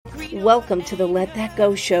Welcome to the Let That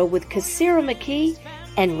Go show with Kassira McKee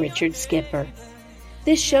and Richard Skipper.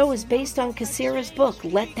 This show is based on Kassira's book,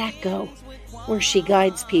 Let That Go, where she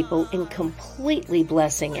guides people in completely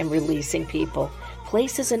blessing and releasing people,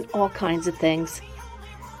 places, and all kinds of things.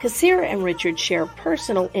 Kassira and Richard share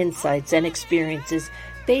personal insights and experiences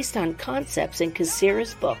based on concepts in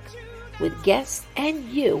Kassira's book, with guests and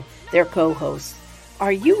you, their co-hosts.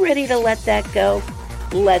 Are you ready to let that go?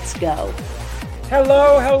 Let's go.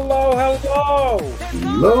 Hello, hello, hello.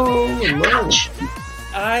 Hello, hello.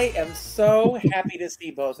 I am so happy to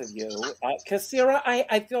see both of you. Kassira,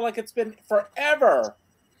 I feel like it's been forever.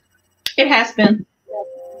 It has been.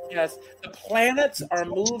 Yes, the planets are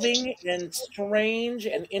moving in strange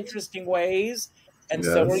and interesting ways, and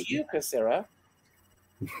so are you, Kassira.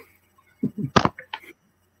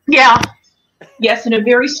 Yeah. Yes, in a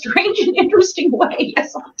very strange and interesting way.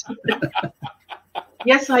 Yes, I did.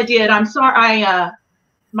 Yes, I did. I'm sorry.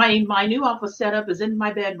 My new office setup is in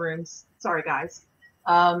my bedrooms. Sorry, guys.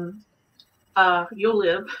 You'll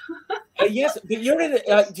live. Yes, but you're in.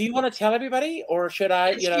 Do you want to tell everybody, or should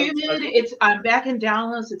I? It's humid. I'm back in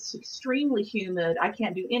Dallas. It's extremely humid. I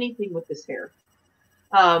can't do anything with this hair.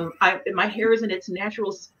 My hair is in its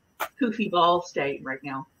natural poofy ball state right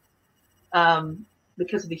now.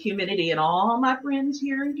 Because of the humidity, and all my friends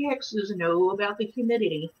here in Texas know about the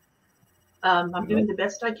humidity. I'm doing the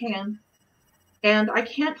best I can, and I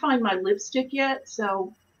can't find my lipstick yet,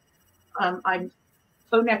 so I'm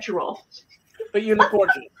au natural. But you look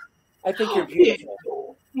gorgeous. I think you're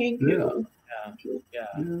beautiful. Thank you. Yeah.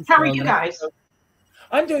 How are you guys?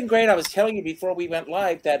 I'm doing great. I was telling you before we went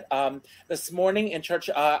live that this morning in church,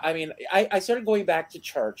 I started going back to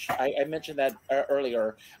church. I mentioned that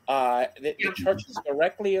earlier. The church is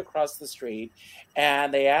directly across the street,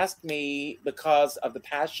 and they asked me, because of the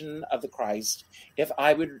Passion of the Christ, if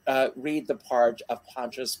I would read the part of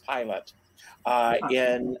Pontius Pilate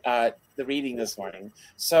in the reading this morning.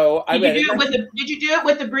 So I read it. Did you do it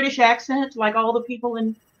with the British accent, like all the people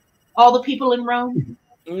in Rome?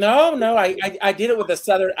 No, I did it with a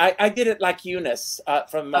southern. I did it like Eunice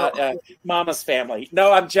from Mama's Family.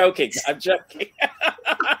 No, I'm joking.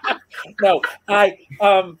 No,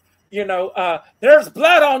 there's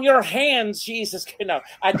blood on your hands, Jesus. No,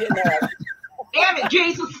 I didn't know. Damn it,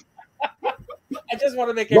 Jesus. I just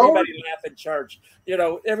want to make everybody laugh in church.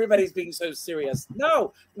 Everybody's being so serious.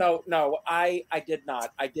 No, I did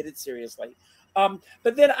not. I did it seriously.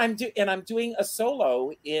 But then I'm doing a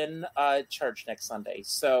solo in church next Sunday.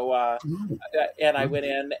 So and I went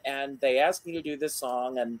in and they asked me to do this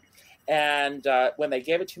song, and when they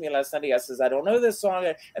gave it to me last Sunday, I says, I don't know this song,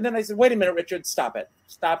 and then they said, wait a minute, Richard, stop it,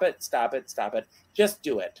 just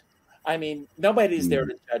do it. I mean, nobody's there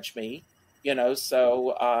to judge me,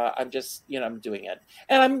 So I'm just I'm doing it,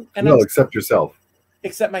 except yourself,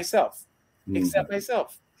 except myself.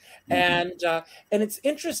 And it's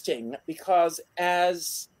interesting because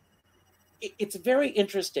it's very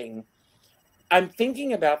interesting. I'm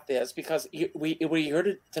thinking about this because we heard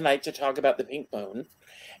it tonight to talk about the pink moon.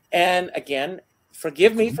 And again,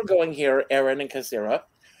 forgive me for going here, Aaron and Kassira.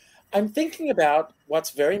 I'm thinking about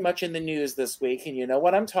what's very much in the news this week, and you know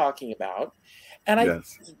what I'm talking about. And I think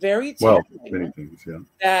it's very telling many things,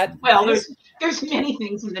 there's many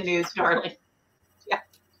things in the news, darling. Yeah.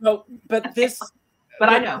 No, but this. But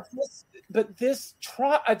I know. This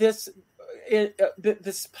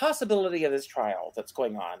possibility of this trial that's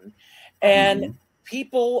going on, and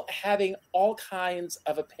people having all kinds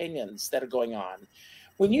of opinions that are going on.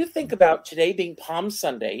 When you think about today being Palm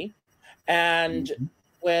Sunday, and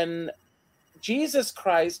when Jesus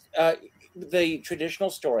Christ, the traditional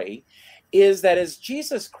story is that as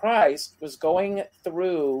Jesus Christ was going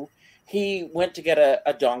through, he went to get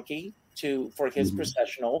a donkey for his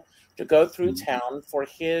processional, to go through town for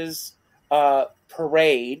his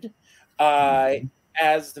parade.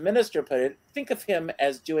 As the minister put it, think of him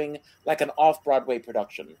as doing like an off-Broadway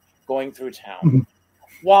production, going through town.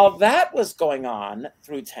 While that was going on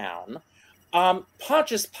through town,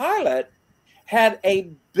 Pontius Pilate had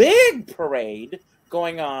a big parade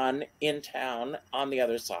going on in town on the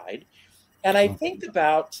other side. And I think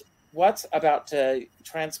about what's about to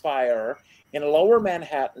transpire in Lower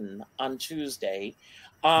Manhattan on Tuesday.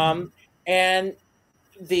 And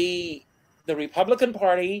the Republican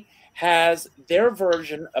Party has their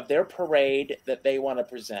version of their parade that they want to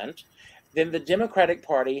present. Then the Democratic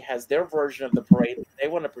Party has their version of the parade that they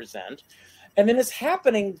want to present. And then it's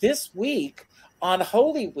happening this week on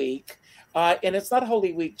Holy Week. And it's not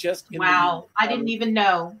Holy Week just in I didn't even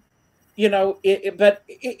know.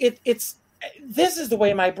 It's this is the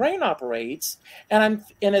way my brain operates. And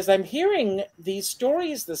as I'm hearing these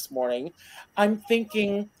stories this morning, I'm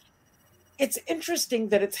thinking, it's interesting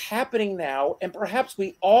that it's happening now, and perhaps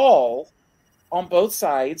we all, on both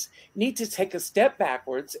sides, need to take a step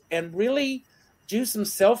backwards and really do some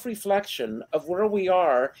self-reflection of where we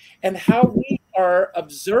are and how we are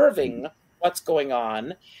observing what's going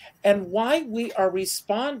on and why we are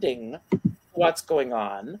responding to what's going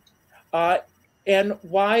on, and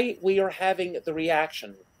why we are having the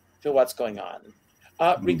reaction to what's going on,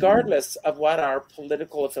 regardless of what our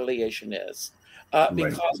political affiliation is.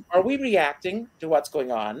 Because are we reacting to what's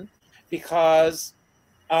going on because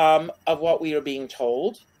of what we are being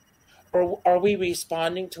told? Or are we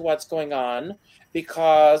responding to what's going on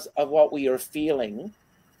because of what we are feeling?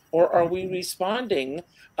 Or are we responding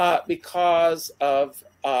because of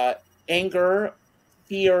anger,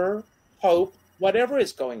 fear, hope, whatever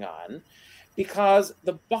is going on? Because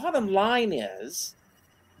the bottom line is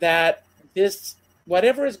that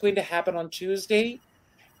whatever is going to happen on Tuesday,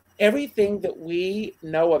 everything that we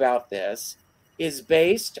know about this is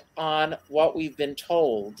based on what we've been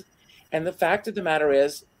told. And the fact of the matter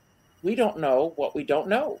is, we don't know what we don't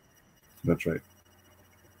know. That's right.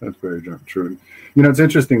 That's very true. You know, it's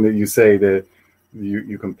interesting that you say that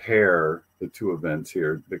you compare the two events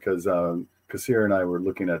here, because Kassira and I were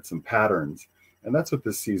looking at some patterns, and that's what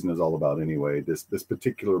this season is all about anyway. This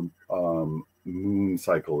particular moon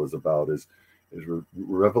cycle is about is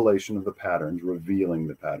revelation of the patterns, revealing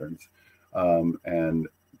the patterns, and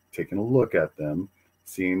taking a look at them,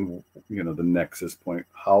 seeing, you know, the nexus point.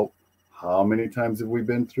 How many times have we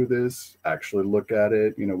been through this? Actually look at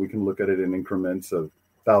it. You know, we can look at it in increments of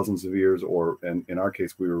thousands of years, or in our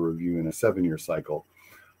case, we were reviewing a 7-year cycle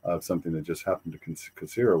of something that just happened to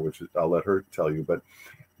Kassira, which I'll let her tell you. But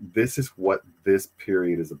this is what this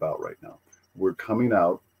period is about right now. We're coming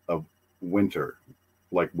out of winter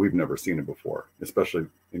like we've never seen it before, especially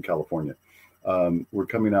in California. We're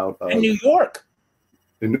coming out of... In New York.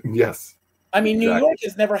 Yes. I mean, exactly. New York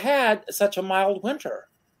has never had such a mild winter.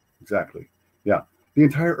 Exactly. Yeah. The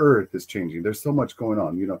entire earth is changing. There's so much going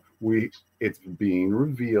on. You know, it's being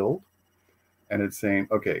revealed, and it's saying,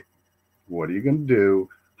 okay, what are you going to do?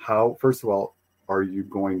 How, first of all, are you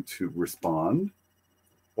going to respond,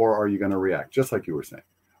 or are you going to react? Just like you were saying.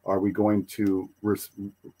 Are we going to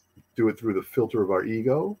do it through the filter of our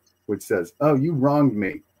ego, which says, oh, you wronged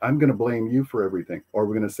me, I'm going to blame you for everything? Or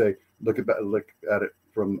we're going to say, look at it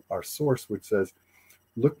from our source, which says,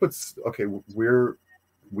 look what's, okay,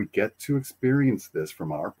 we get to experience this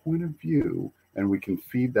from our point of view, and we can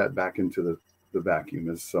feed that back into the vacuum,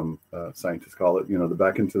 as some scientists call it, you know,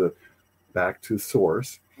 back to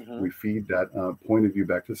source. Mm-hmm. We feed that point of view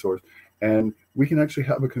back to source, and we can actually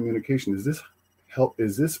have a communication. Is this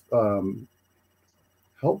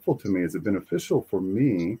helpful to me? Is it beneficial for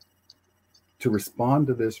me to respond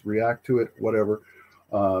to this, react to it, whatever?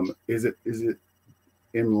 Is it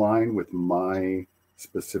in line with my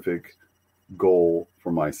specific goal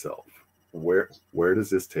for myself? Where does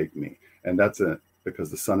this take me? And that's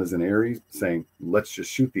because the sun is in Aries, saying, let's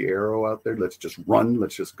just shoot the arrow out there, let's just run,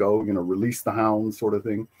 let's just go, you know, release the hounds, sort of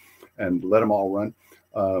thing, and let them all run.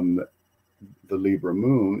 The Libra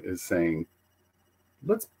moon is saying,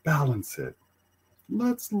 let's balance it.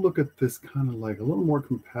 Let's look at this kind of like a little more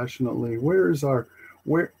compassionately. What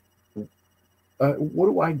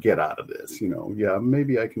do I get out of this? You know, yeah,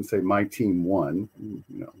 maybe I can say my team won, you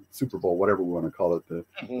know, Super Bowl, whatever we want to call it, the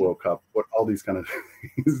World Cup, what all these kind of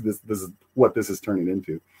things. This is what this is turning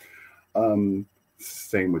into.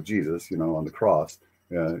 Same with Jesus, you know, on the cross.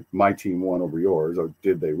 My team won over yours, or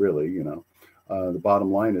did they really? You know, the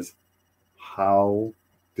bottom line is, how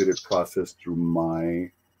did it process through my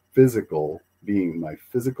physical being, my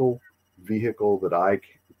physical vehicle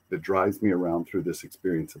that drives me around through this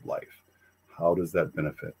experience of life? How does that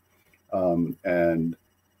benefit? And,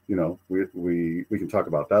 you know, we can talk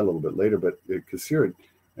about that a little bit later, but Kassira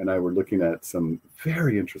and I were looking at some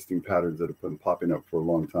very interesting patterns that have been popping up for a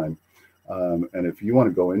long time. And if you want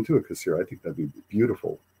to go into it, Kassira, I think that'd be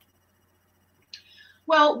beautiful.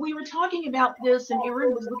 Well, we were talking about this, and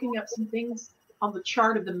Aaron was looking up some things on the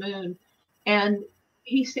chart of the moon, and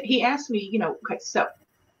he asked me, you know, okay, so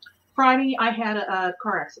Friday I had a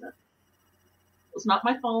car accident. It was not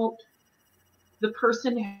my fault. A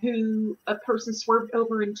person swerved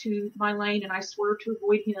over into my lane, and I swerved to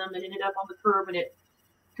avoid him and ended up on the curb, and it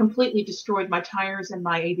completely destroyed my tires and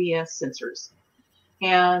my ABS sensors.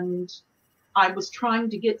 And I was trying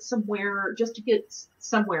to get somewhere,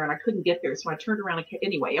 and I couldn't get there. So I turned around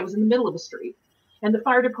anyway. I was in the middle of the street, and the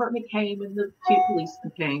fire department came, and the 2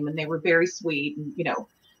 policemen came, and they were very sweet, and, you know,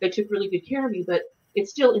 they took really good care of me, but it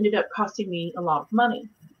still ended up costing me a lot of money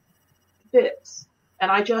to fix.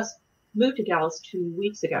 And I just moved to Dallas 2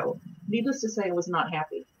 weeks ago. Needless to say, I was not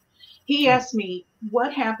happy. He asked me,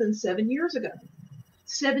 what happened 7 years ago?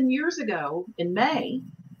 7 years ago in May,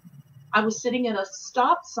 I was sitting at a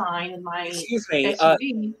stop sign in my Excuse me.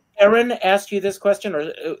 SUV. Aaron asked you this question,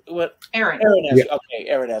 or what? Aaron. Aaron asked you. Okay,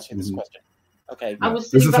 Aaron asked you this question. Okay. I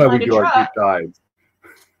was This sitting is how we behind a do our truck. deep dives.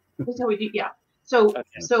 That's how we do. Yeah. So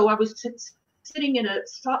Okay. so I was sitting in a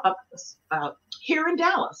stop here in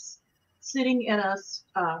Dallas, sitting in a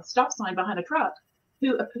stop sign behind a truck,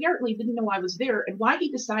 who apparently didn't know I was there, and why he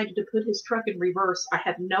decided to put his truck in reverse, I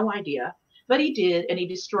have no idea, but he did, and he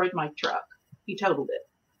destroyed my truck. He totaled it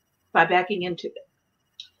by backing into it.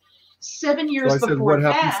 7 years So I said, before what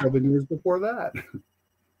that, happened 7 years before that?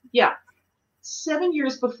 yeah, 7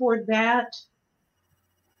 years before that,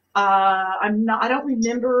 I don't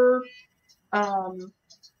remember.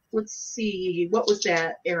 Let's see, what was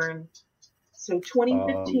that, Aaron? So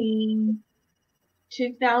 2015,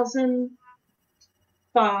 2005.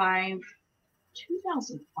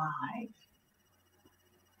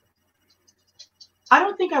 I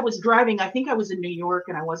don't think I was driving. I think I was in New York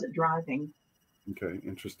and I wasn't driving. Okay,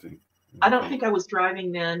 interesting. I don't think I was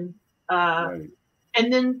driving then. Right.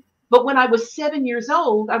 And then, but when I was 7 years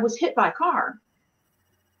old, I was hit by a car.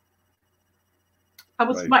 I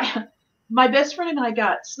was my best friend and I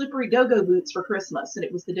got slippery go-go boots for Christmas, and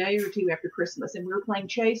it was the day or two after Christmas, and we were playing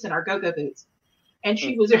chase in our go-go boots. And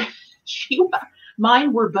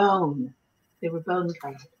mine were bone. They were bone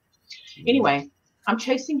colored. Anyway, I'm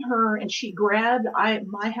chasing her, and she grabbed.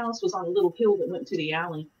 My house was on a little hill that went to the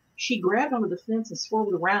alley. She grabbed onto the fence and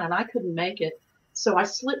swirled around, and I couldn't make it. So I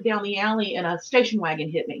slipped down the alley, and a station wagon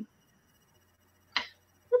hit me.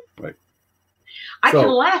 Right. I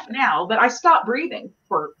can laugh now, but I stopped breathing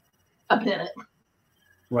for a minute.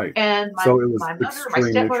 Right. And my mother, my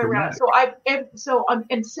stepmother around. So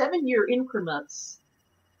in 7 year increments,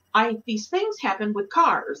 these things happen with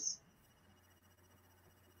cars.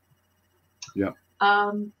 Yeah.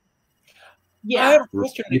 Yeah. I have a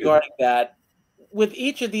question regarding that. With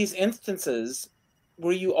each of these instances,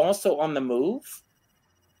 were you also on the move?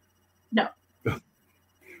 No.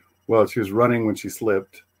 Well, she was running when she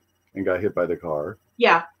slipped and got hit by the car.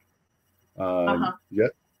 Yeah.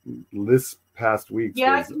 Yet this past week.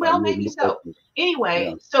 Yeah. Well, maybe so.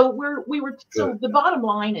 Anyway, so so the bottom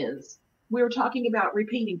line is we were talking about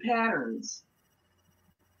repeating patterns.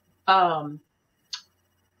 And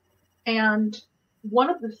one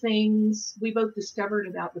of the things we both discovered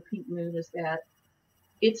about the pink moon is that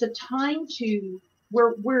it's a time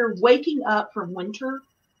we're waking up from winter,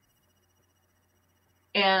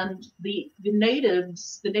 and the Native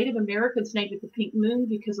Americans named it the pink moon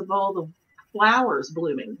because of all the flowers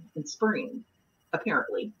blooming in spring,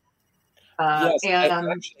 apparently. Yes,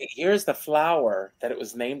 and actually, here's the flower that it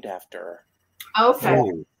was named after.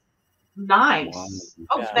 Okay, nice. Wow.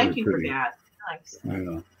 Oh, thank you for that. Nice.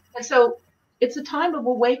 Yeah. And so it's a time of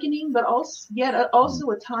awakening, but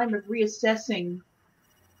also a time of reassessing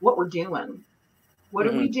what we're doing. What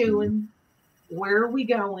are we doing? Where are we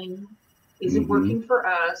going? Is it working for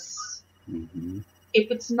us?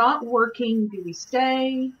 If it's not working, do we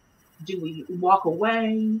stay? Do we walk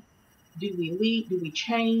away? Do we leave? Do we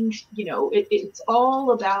change? You know, it's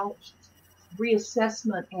all about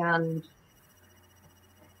reassessment and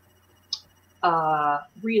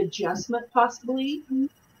readjustment, possibly.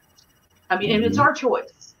 I mean, and it's our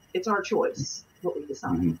choice. It's our choice what we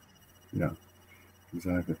decide. Yeah,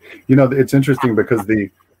 exactly. You know, it's interesting because the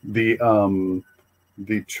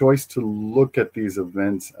choice to look at these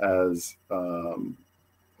events as I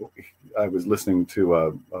was listening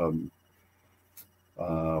to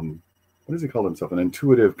what does he call himself? An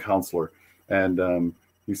intuitive counselor, and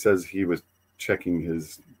he says he was checking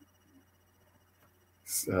his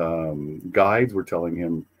guides were telling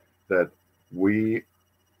him that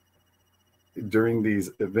during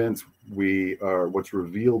these events, what's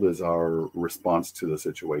revealed is our response to the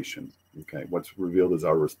situation. Okay, what's revealed is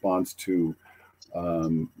our response to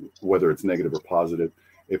whether it's negative or positive.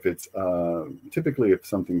 If it's typically if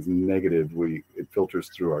something's negative, it filters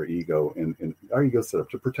through our ego, and our ego is set up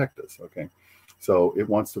to protect us. Okay, so it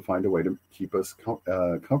wants to find a way to keep us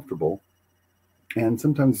comfortable. And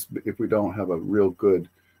sometimes, if we don't have a real good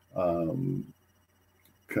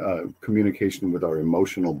communication with our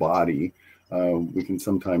emotional body, we can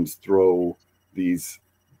sometimes throw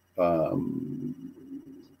our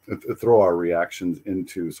reactions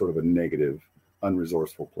into sort of a negative,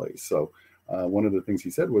 unresourceful place. So one of the things he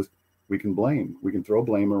said was, we can throw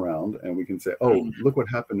blame around, and we can say, oh, look what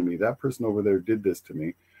happened to me. That person over there did this to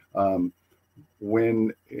me.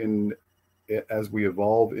 As we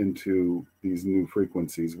evolve into these new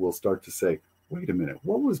frequencies, we'll start to say, wait a minute,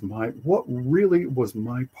 what really was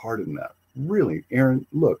my part in that? really, Aaron,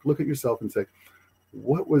 look at yourself and say,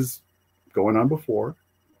 what was going on before?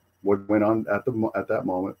 What went on at that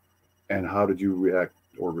moment? And how did you react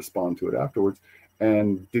or respond to it afterwards?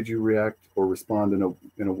 And did you react or respond in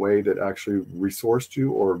a way that actually resourced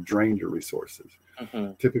you or drained your resources?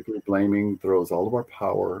 Mm-hmm. Typically, blaming throws all of our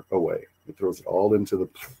power away. It throws it all into the,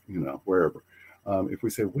 wherever. If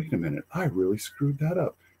we say, wait a minute, I really screwed that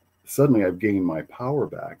up. Suddenly I've gained my power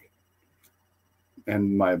back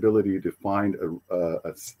and my ability to find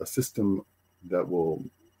a system that will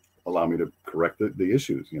allow me to correct the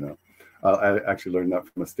issues, I actually learned that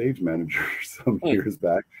from a stage manager some years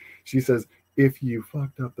back. She says, if you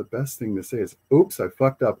fucked up, the best thing to say is, oops, I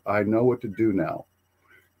fucked up. I know what to do now.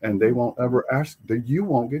 And they won't ever ask that. You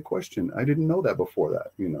won't get questioned. I didn't know that before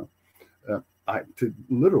that, to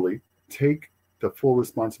literally take the full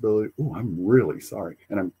responsibility. Oh, I'm really sorry.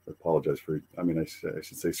 And I apologize for, I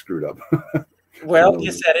should say screwed up. Well,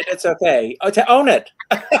 you said it. It's okay. Oh, to own it.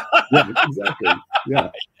 Yeah, exactly.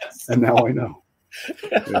 Yeah. Yes. And now I know.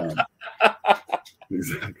 Yeah.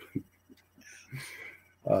 Exactly.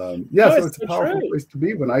 So it's a powerful place to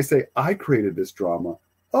be when I say I created this drama.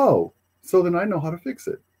 Oh, so then I know how to fix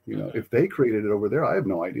it. If they created it over there, I have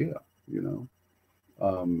no idea.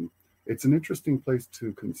 It's an interesting place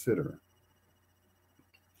to consider.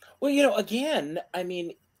 Well, again,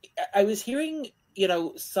 I was hearing,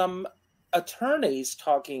 some attorneys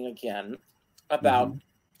talking again about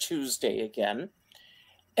Tuesday again.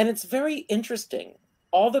 And it's very interesting.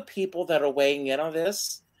 All the people that are weighing in on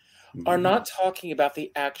this are not talking about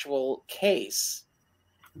the actual case.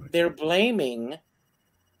 They're blaming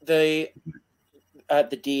the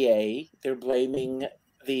DA. They're blaming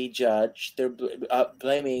the judge. They're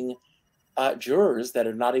blaming jurors that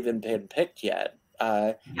have not even been picked yet,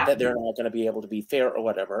 that they're not going to be able to be fair or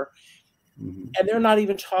whatever. And they're not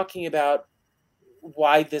even talking about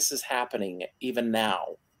why this is happening even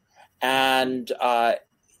now. And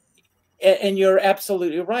you're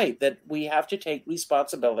absolutely right that we have to take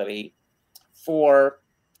responsibility for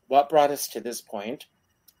what brought us to this point.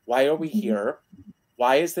 Why are we here?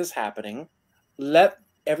 Why is this happening? Let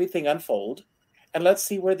everything unfold and let's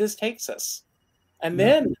see where this takes us. And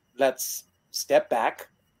then let's step back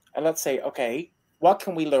and let's say, okay, what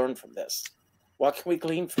can we learn from this? What can we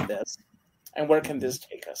glean from this? And where can this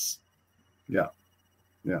take us? Yeah.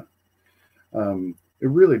 Yeah. It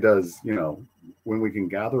really does, when we can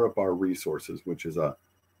gather up our resources, which is the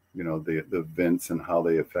events and how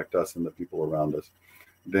they affect us and the people around us,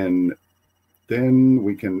 then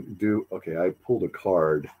we can do, okay, I pulled a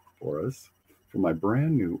card for us for my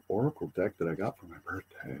brand new Oracle deck that I got for my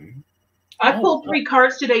birthday. I pulled 3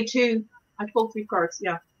 cards today too. I pulled 3 cards.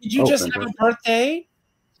 Yeah. Did you just have a birthday?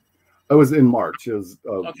 It was in March. It was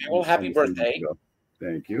okay. Well, happy birthday.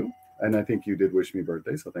 Thank you. And I think you did wish me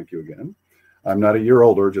birthday, so thank you again. I'm not a year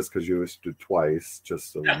older just because you wished it twice,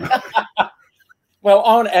 just so you know.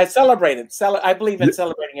 Well, celebrate it. I believe in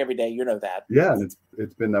celebrating every day. You know that. Yeah, and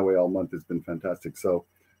it's been that way all month. It's been fantastic. So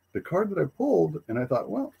the card that I pulled, and I thought,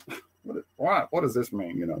 well, what does this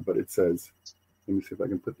mean? But it says, let me see if I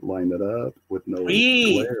can line that up with no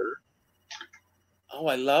glare. Oh,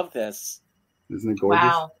 I love this. Isn't it gorgeous?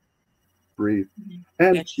 Wow. Breathe.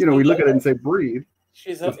 And, we look at it and say, breathe.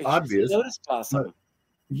 It's obvious. She's a lotus blossom.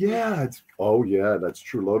 Yeah, that's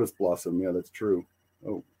true. Lotus blossom. Yeah, that's true.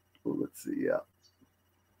 Oh, let's see. Yeah.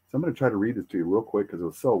 So I'm going to try to read this to you real quick because it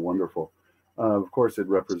was so wonderful. Of course, it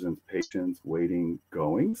represents patience, waiting,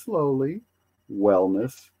 going slowly,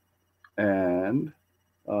 wellness, and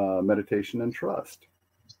meditation and trust.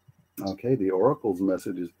 Okay, the Oracle's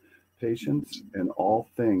message is patience in all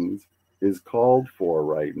things is called for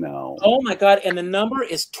right now. Oh my God. And the number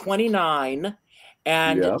is 29.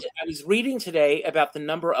 And I was reading today about the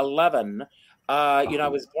number 11. I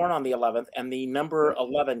was born on the 11th, and the number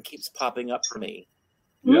 11 keeps popping up for me.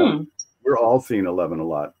 Yeah, we're all seeing 11 a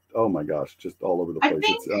lot. Oh my gosh, just all over the place.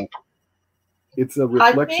 It's a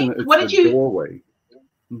reflection. It's a doorway.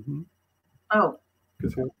 Mm-hmm. Oh,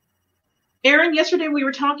 Aaron, yesterday we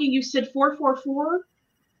were talking. You said 444.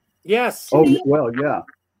 Yes. Oh well, yeah.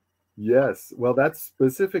 Yes. Well, that's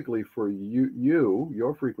specifically for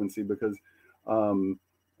your frequency, because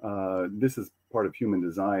this is part of human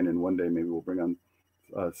design, and one day maybe we'll bring on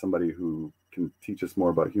somebody who can teach us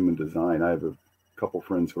more about human design. I have a couple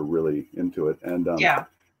friends who are really into it, and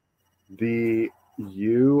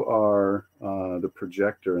you are the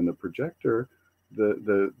projector, and the projector,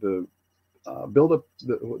 the build up,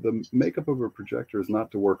 the makeup of a projector is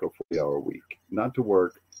not to work a 40-hour week, not to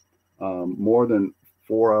work more than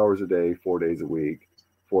 4 hours a day, 4 days a week,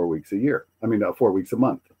 4 weeks a year. 4 weeks a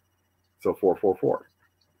month. So 444.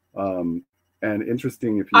 And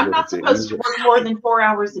interesting, if you I'm look not at the supposed to work more than 4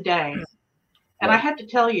 hours a day. And Right. I have to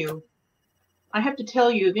tell you,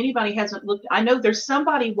 if anybody hasn't looked, I know there's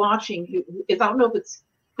somebody watching who is, I don't know if it's,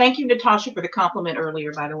 thank you, Natasha, for the compliment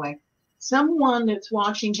earlier, by the way. Someone that's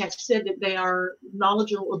watching has said that they are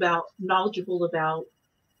knowledgeable about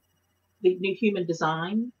the New Human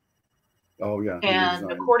Design. Oh yeah. And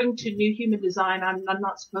Design. according to New Human Design, I'm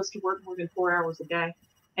not supposed to work more than 4 hours a day.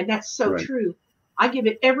 And that's so Right. true. I give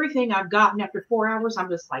it everything I've gotten after 4 hours. I'm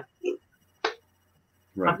just like,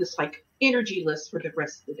 Right. I'm just like energyless for the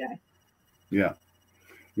rest of the day. Yeah.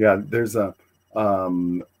 Yeah. There's a,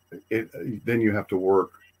 then you have to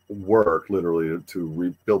work literally to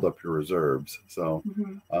rebuild up your reserves. So,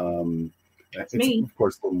 it's me. of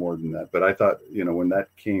course a little more than that, but I thought, when that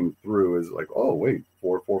came through is like, oh wait,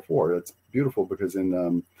 444. That's beautiful, because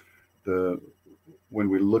in when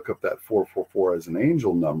we look up that 444 as an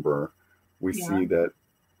angel number, we see that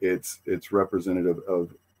it's representative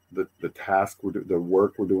of the task, the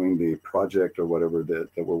work we're doing, the project or whatever that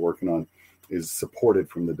we're working on is supported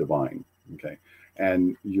from the divine. Okay.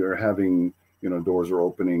 And you're having, doors are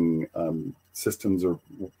opening, systems are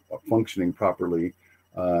functioning properly.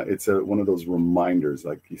 It's one of those reminders,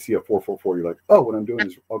 like you see a 444, you're like, oh, what I'm doing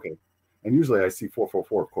is okay. And usually I see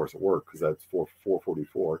 444, of course, at work, because that's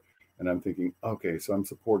 444. And I'm thinking, okay, so I'm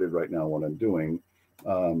supported right now what I'm doing.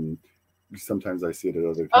 Sometimes I see it at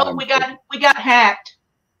other times. Oh, we got hacked.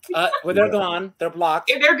 Well, they're gone. They're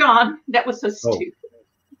blocked. They're gone. That was so stupid.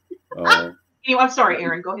 Oh. Anyway, I'm sorry,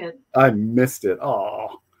 Aaron. Go ahead. I missed it.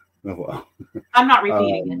 Oh well. I'm not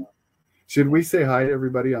repeating it. Should we say hi to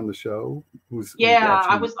everybody on the show? Who's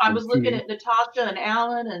I was looking at Natasha and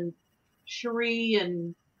Alan and Cherie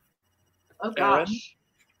and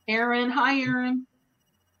Aaron. Hi, Aaron.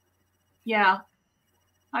 Yeah.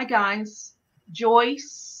 Hi, guys.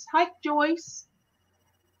 Joyce. Hi, Joyce.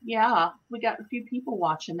 Yeah, we got a few people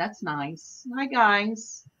watching. That's nice. Hi,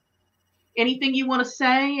 guys. Anything you want to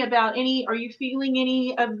say about are you feeling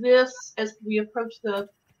any of this as we approach the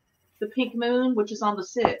pink moon, which is on the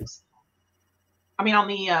 6th? I mean, on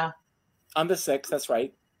the 6th, that's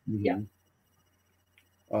right. Mm-hmm. Yeah.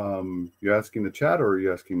 You asking the chat, or are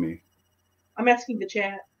you asking me? I'm asking the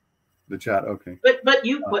chat. The chat, okay. But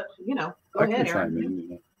you, go I ahead, can Aaron. chime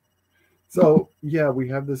in, So yeah, we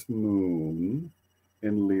have this moon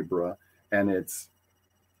in Libra, and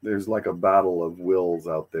there's like a battle of wills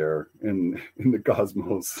out there in the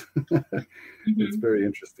cosmos. It's very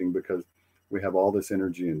interesting because we have all this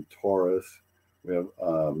energy in Taurus. We have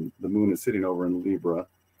the moon is sitting over in Libra.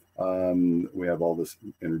 We have all this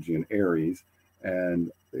energy in Aries,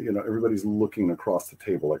 and everybody's looking across the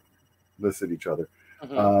table like this at each other.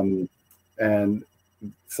 And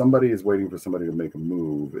somebody is waiting for somebody to make a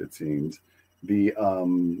move, it seems. The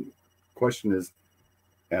question is,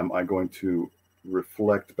 am I going to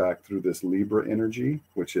reflect back through this Libra energy,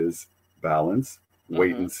 which is balance,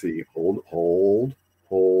 wait and see, hold,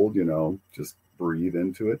 just breathe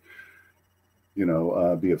into it,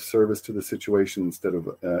 be of service to the situation instead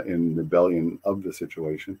of in rebellion of the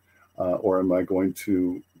situation, or am I going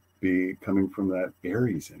to be coming from that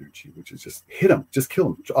Aries energy, which is just hit them, just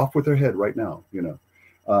kill them, off with their head right now,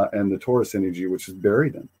 and the Taurus energy, which is bury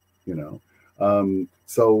them,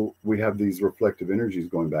 so we have these reflective energies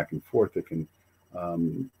going back and forth that can,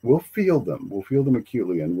 we'll feel them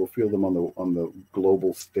acutely, and we'll feel them on the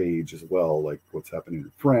global stage as well, like what's happening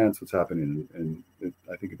in France, what's happening in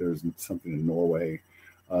I think there's something in Norway.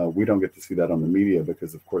 We don't get to see that on the media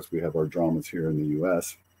because, of course, we have our dramas here in the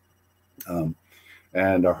U.S.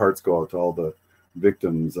 And our hearts go out to all the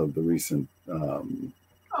victims of the recent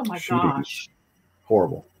shootings. Gosh,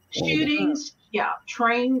 horrible shootings,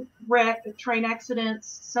 train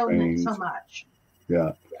accidents, so much.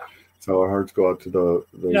 Yeah. So our hearts go out to those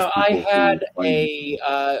I had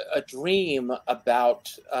a dream about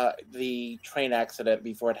the train accident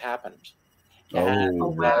before it happened.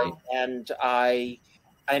 Wow. And I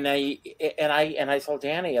told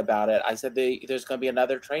Danny about it. I said there's going to be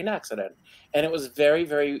another train accident, and it was very,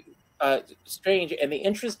 very strange. And the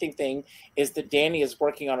interesting thing is that Danny is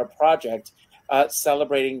working on a project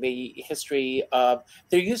celebrating the history of.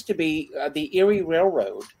 There used to be the Erie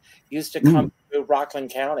Railroad used to come through Rockland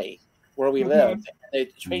County, where we lived. And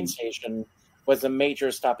the train station was a major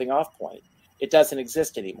stopping off point. It doesn't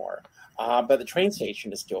exist anymore, but the train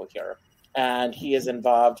station is still here. And he is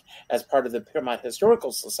involved as part of the Piermont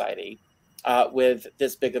Historical Society with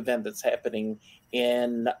this big event that's happening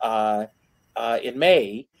in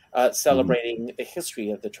May, celebrating the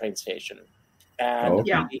history of the train station. And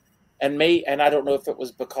and I don't know if it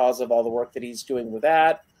was because of all the work that he's doing with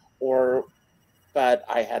that, but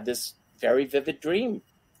I had this very vivid dream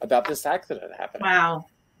about this accident happening. Wow.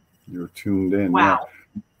 You're tuned in. Wow.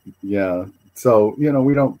 Yeah. So,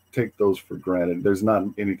 we don't take those for granted. There's not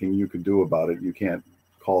anything you could do about it. You can't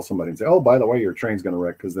call somebody and say, oh, by the way, your train's going to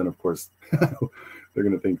wreck, because then, of course, they're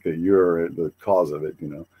going to think that you're the cause of it,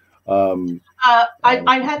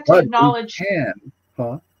 I have to acknowledge.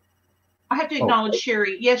 I have to acknowledge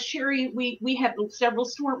Sherry. Yes, Sherry, we have several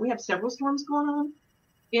storms going on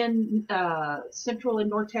in central and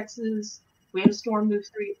north Texas. We had a storm move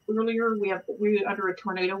through earlier. We're under a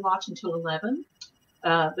tornado watch until 11.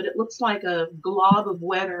 But it looks like a glob of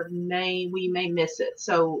weather. We may miss it.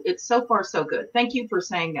 So it's so far so good. Thank you for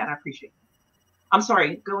saying that. I appreciate it. I'm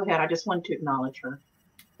sorry. Go ahead. I just wanted to acknowledge her.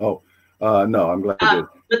 Oh, no, I'm glad you did.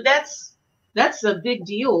 But that's a big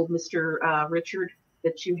deal, Mr. Richard,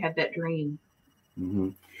 that you had that dream. Mm-hmm.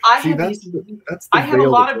 I have a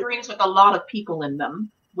lot of dreams with a lot of people in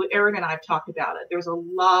them. Aaron and I have talked about it. There's a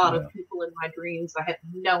lot of people in my dreams. I have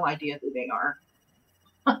no idea who they are.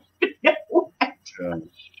 And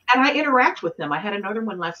I interact with them. I had another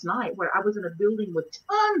one last night where I was in a building with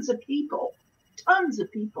tons of people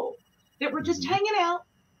that were just hanging out.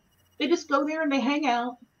 They just go there and they hang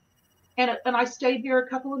out. And I stayed there a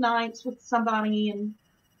couple of nights with somebody, and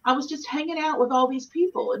I was just hanging out with all these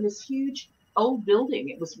people in this huge old building.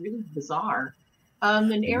 It was really bizarre.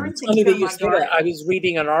 And Aaron, it's funny that you say that. I was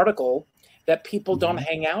reading an article that people don't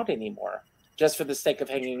hang out anymore just for the sake of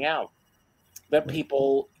hanging out. That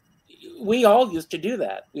people, we all used to do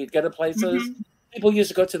that. We'd go to places. People used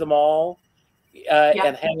to go to the mall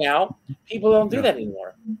and hang out. People don't do that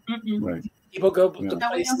anymore. Right. People go to we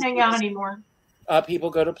places. don't hang out anymore.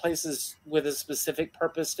 People go to places with a specific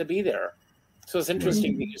purpose to be there. So it's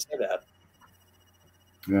interesting that you say that.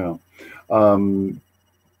 Yeah.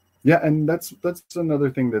 Yeah, and that's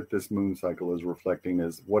another thing that this moon cycle is reflecting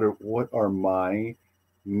is what are my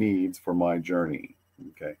needs for my journey?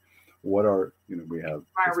 Okay. What are, we have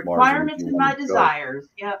my requirements and my desires.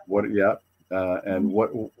 Yep. And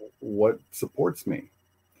what supports me,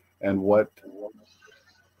 and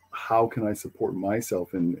how can I support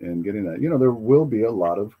myself in getting that? There will be a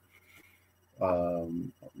lot of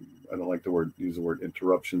I don't like use the word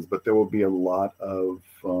interruptions, but there will be a lot of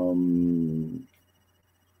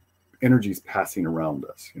energies passing around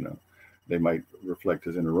us. They might reflect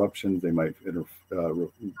as interruptions. They might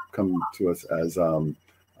come to us as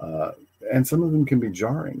and some of them can be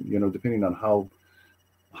jarring, depending on how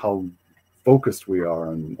focused we are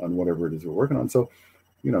on whatever it is we're working on. So,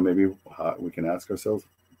 maybe we can ask ourselves,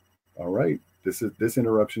 all right, this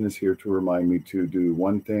interruption is here to remind me to do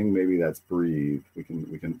one thing. Maybe that's breathe. We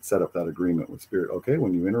can set up that agreement with spirit. Okay,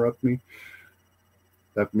 when you interrupt me,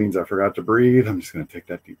 that means I forgot to breathe. I'm just going to take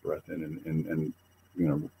that deep breath in and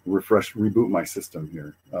reboot my system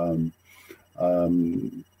here.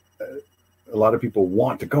 A lot of people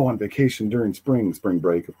want to go on vacation during spring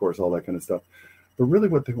break, of course, all that kind of stuff. But really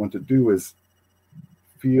what they want to do is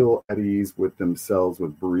feel at ease with themselves,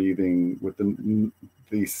 with breathing, with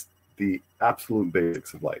the absolute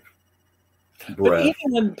basics of life. Breath. But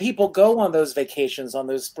even when people go on those vacations, on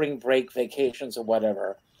those spring break vacations or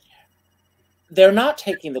whatever, they're not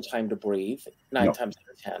taking the time to breathe 9 times out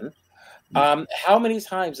of 10. How many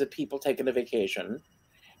times have people taken a vacation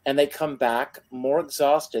and they come back more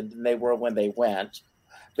exhausted than they were when they went,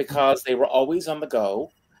 because they were always on the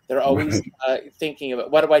go. They're always thinking about,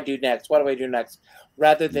 what do I do next? What do I do next?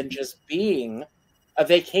 Rather than just being a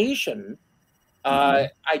vacation,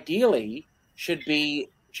 ideally should be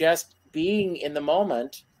just being in the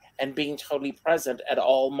moment and being totally present at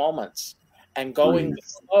all moments and going with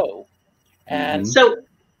the flow. And so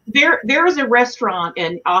there is a restaurant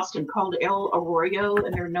in Austin called El Arroyo,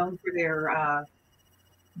 and they're known for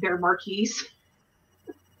their marquise.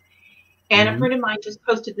 And a friend of mine just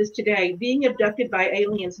posted this today. Being abducted by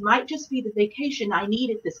aliens might just be the vacation I need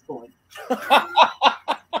at this point.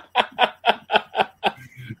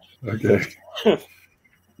 Okay.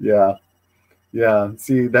 Yeah.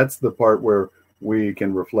 See, that's the part where we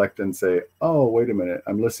can reflect and say, oh, wait a minute,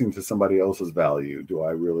 I'm listening to somebody else's value. Do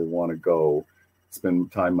I really want to go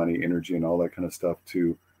spend time, money, energy, and all that kind of stuff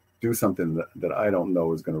to do something that I don't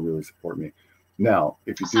know is going to really support me? Now,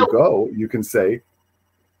 if you do go, you can say,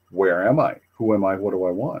 where am I? Who am I? What do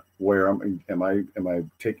I want? Where am I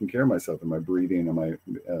taking care of myself? Am I breathing? Am I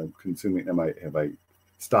consuming? Have I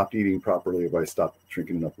stopped eating properly? Have I stopped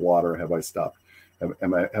drinking enough water? Have I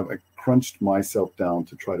crunched myself down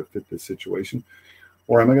to try to fit this situation?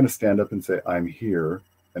 Or am I going to stand up and say, I'm here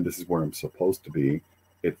and this is where I'm supposed to be.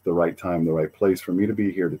 It's the right time, the right place for me to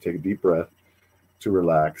be here, to take a deep breath, to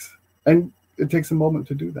relax. And it takes a moment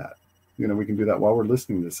to do that. We can do that while we're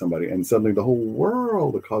listening to somebody, and suddenly the whole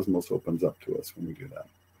world, the cosmos, opens up to us when we do that.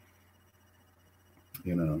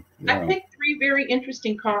 I picked 3 very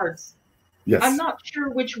interesting cards. Yes. I'm not sure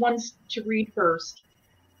which ones to read first.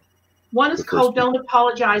 One is called "Don't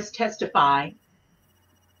Apologize, Testify."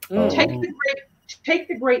 Oh. Take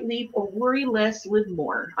the great leap, or worry less, live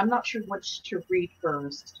more. I'm not sure which to read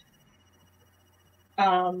first.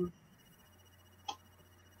 Well,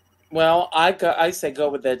 I say go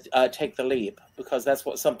with the take the leap, because that's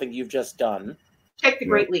something you've just done. Take the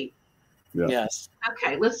great leap. Yeah. Yes.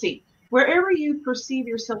 Okay, let's see. Wherever you perceive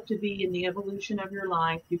yourself to be in the evolution of your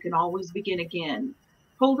life, you can always begin again.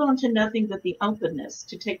 Hold on to nothing but the openness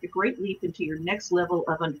to take the great leap into your next level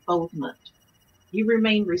of unfoldment. You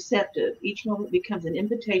remain receptive. Each moment becomes an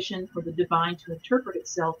invitation for the divine to interpret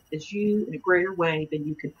itself as you in a greater way than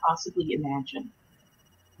you could possibly imagine.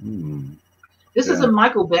 This is a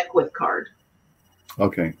Michael Beckwith card.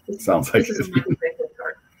 Okay, sounds like this is a Michael Beckwith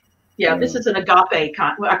card. Yeah, this is an agape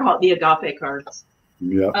card. I call it the agape cards.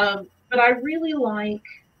 Yeah. But I really like,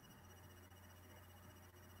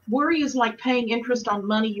 worry is like paying interest on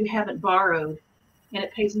money you haven't borrowed, and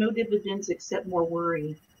it pays no dividends except more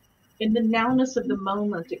worry. In the nowness of the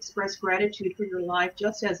moment, express gratitude for your life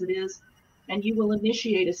just as it is, and you will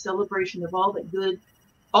initiate a celebration of all the good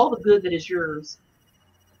that is yours.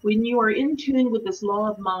 When you are in tune with this law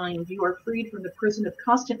of mind, you are freed from the prison of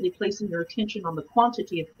constantly placing your attention on the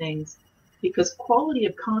quantity of things, because quality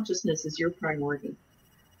of consciousness is your priority.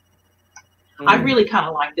 I really kind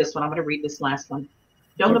of like this one. I'm going to read this last one.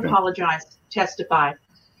 Don't apologize, testify.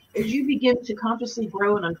 As you begin to consciously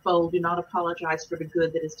grow and unfold, do not apologize for the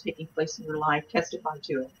good that is taking place in your life. Testify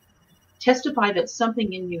to it. Testify that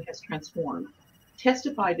something in you has transformed.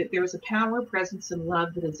 Testify that there is a power, presence, and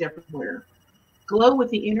love that is everywhere. Glow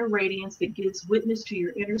with the inner radiance that gives witness to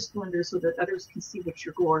your inner splendor so that others can see what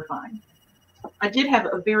you're glorifying. I did have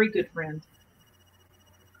a very good friend.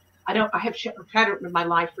 I have had her in my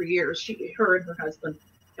life for years. Her and her husband,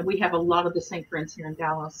 and we have a lot of the same friends here in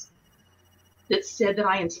Dallas, that said that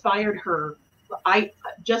I inspired her.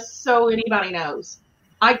 Just so anybody knows,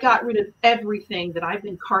 I got rid of everything that I've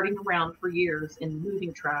been carting around for years in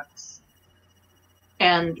moving trucks.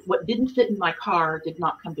 And what didn't fit in my car did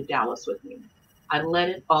not come to Dallas with me. I let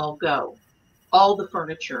it all go. All the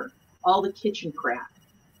furniture, all the kitchen crap,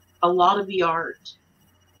 a lot of the art,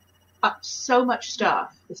 so much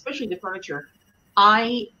stuff, especially the furniture.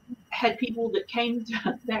 I had people that came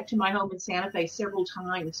back to my home in Santa Fe several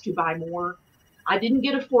times to buy more. I didn't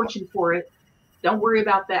get a fortune for it. Don't worry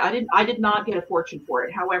about that. I did not get a fortune for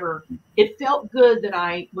it. However, it felt good that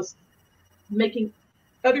I was making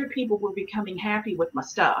other people were becoming happy with my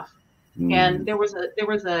stuff. And there was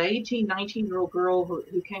a 18, 19-year-old girl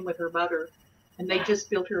who came with her mother, and they just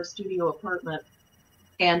built her a studio apartment,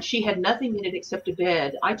 and she had nothing in it except a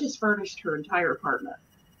bed. I just furnished her entire apartment.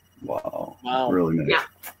 Wow. Really nice.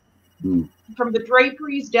 Yeah. From the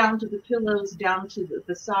draperies down to the pillows, down to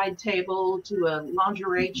the side table, to a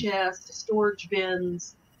lingerie chest, to storage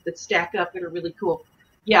bins that stack up that are really cool.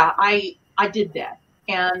 Yeah, I did that.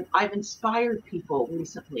 And I've inspired people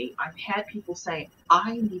recently. I've had people say,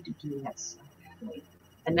 I need to do that so badly.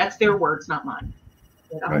 And that's their words, not mine.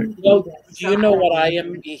 Well, do you know what I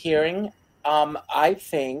am hearing? I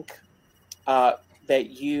think that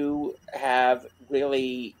you have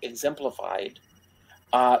really exemplified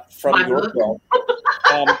from your book.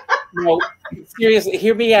 No, seriously,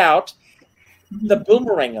 hear me out. The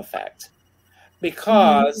boomerang effect.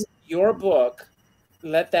 Because your book,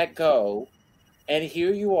 Let That Go, and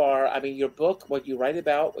here you are. I mean, your book, what you write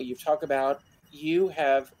about, what you talk about, you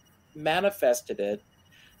have manifested it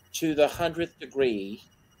to the 100th degree,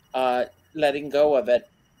 letting go of it,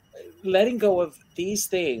 letting go of these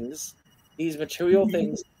things, these material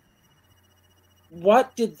things.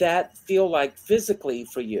 What did that feel like physically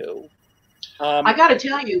for you? I got to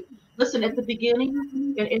tell you, listen, at the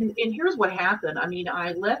beginning, and here's what happened. I mean,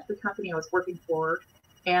 I left the company I was working for,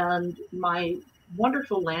 and my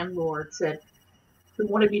wonderful landlord said, who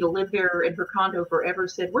wanted me to live there in her condo forever,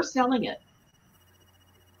 said, we're selling it.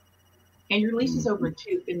 And your lease is over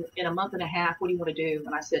in a month and a half. What do you want to do?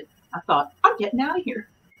 And I thought, I'm getting out of here.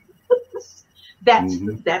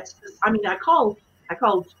 That's, I mean, I called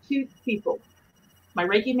 2 people, my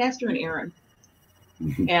Reiki master and Aaron.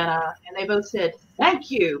 And they both said, thank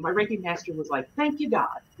you. My Reiki master was like, thank you,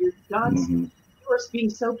 God. God's, you are being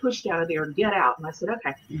so pushed out of there. Get out. And I said,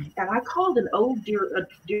 okay. And I called an old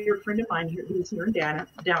dear friend of mine here who's here in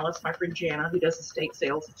Dallas, my friend Jana, who does estate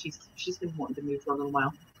sales. And she's been wanting to move for a little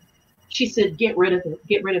while. She said, get rid of it.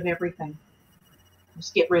 Get rid of everything.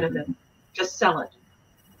 Just get rid of it. Just sell it.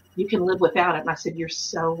 You can live without it. And I said, you're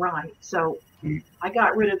so right. So I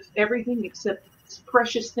got rid of everything except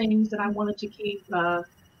precious things that I wanted to keep,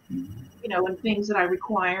 you know, and things that I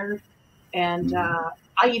required. And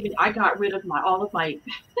I got rid of all of my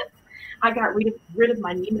I got rid of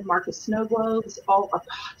my Neiman Marcus snow globes, a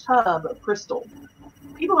tub of crystal.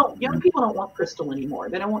 Young people don't want crystal anymore.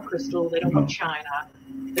 They don't want crystal. They don't want china.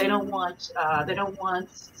 They don't want,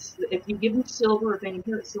 if you give them silver, if they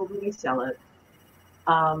inherit silver, they sell it.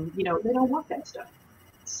 You know, they don't want that stuff.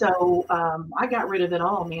 So I got rid of it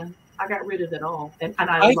all, man. I got rid of it all. And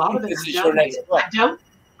a lot of it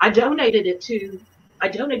I donated it to, I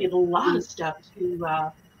donated a lot of stuff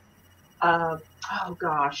to, oh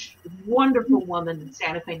gosh, wonderful woman in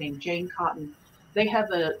Santa Fe named Jane Cotton. They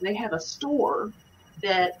have a store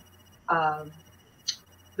that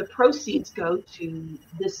the proceeds go to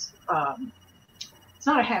this. It's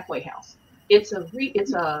not a halfway house. It's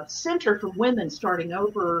a center for women starting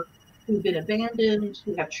over who've been abandoned,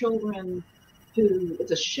 who have children.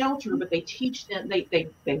 It's a shelter, but they teach them. They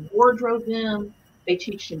wardrobe them. They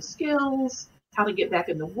teach them skills, how to get back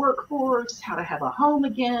in the workforce, how to have a home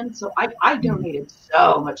again. So I donated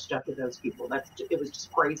so much stuff to those people. It was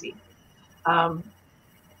just crazy. And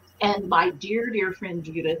my dear friend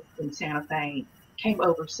Judith from Santa Fe came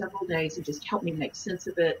over several days and just helped me make sense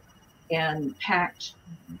of it and packed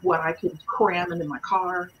what I could cram into my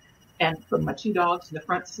car and put my 2 dogs in the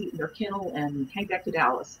front seat in their kennel and came back to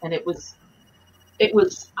Dallas. And I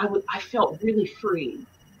felt really free.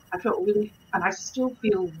 And I still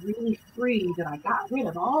feel really free that I got rid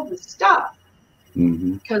of all this stuff.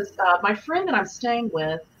 Because my friend that I'm staying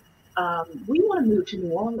with, we want to move to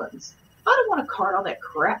New Orleans. I don't want to cart all that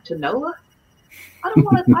crap to NOLA. I don't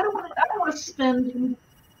want to spend,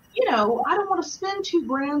 you know, I don't want to spend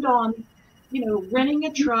 $2,000 on, you know, renting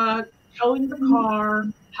a truck, towing the car,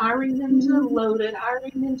 hiring them to load it,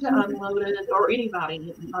 hiring them to unload it, or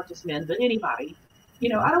anybody, not just men, but anybody. You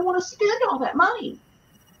know, I don't want to spend all that money.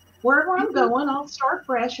 Wherever I'm going, I'll start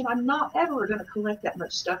fresh, and I'm not ever going to collect that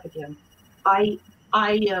much stuff again. I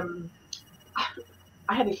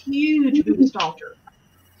have a huge Buddhist altar.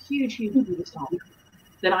 Huge Buddhist altar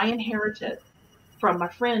that I inherited from my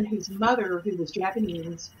friend whose mother, who was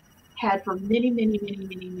Japanese, had for many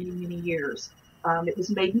years. It was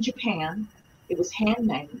made in Japan. It was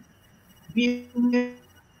handmade. Beautiful.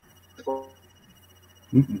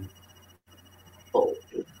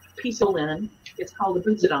 Piece of linen. It's called a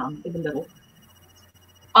butsudan in the middle.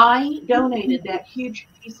 I donated that huge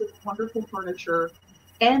piece of wonderful furniture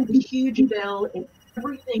and the huge bell and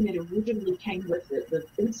everything that originally came with it, the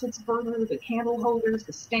incense burner, the candle holders,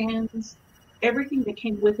 the stands, everything that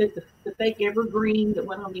came with it, the fake evergreen that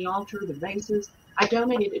went on the altar, the vases. I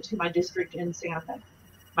donated it to my district in Santa Fe,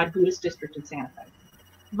 my Buddhist district in Santa Fe.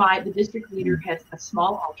 The district leader has a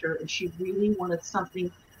small altar, and she really wanted something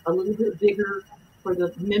a little bit bigger for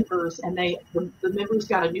the members, and the members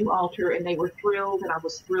got a new altar, and they were thrilled, and I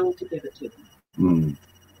was thrilled to give it to them.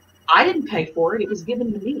 I didn't pay for it. It was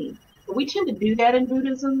given to me. But we tend to do that in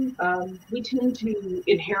Buddhism. We tend to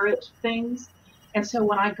inherit things. And so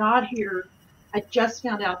when I got here, I just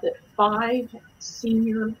found out that 5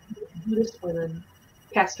 senior Buddhist women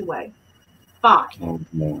passed away. 5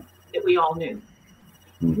 that we all knew.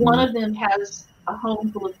 One of them has a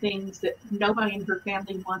home full of things that nobody in her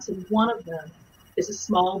family wants, and one of them is a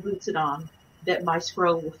small butsudan that my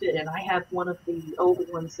scroll will fit in. I have one of the older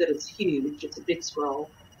ones that is huge. It's a big scroll.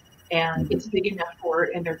 And it's big enough for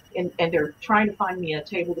it, and they're trying to find me a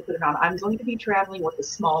table to put it on. I'm going to be traveling with a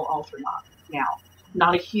small altar now,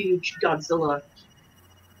 not a huge Godzilla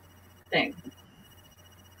thing.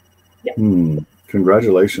 Yeah.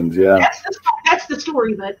 Congratulations! Yeah. That's the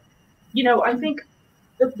story. But you know, I think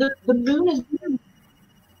the moon is.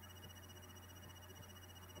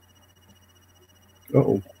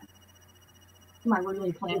 Oh. Am I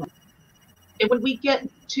really planning? And when we get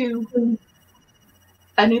to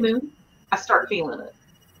a new moon, I start feeling it.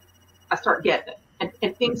 I start getting it.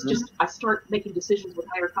 And things I start making decisions with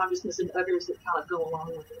higher consciousness and others that kind of go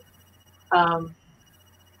along with it.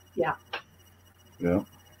 Yeah.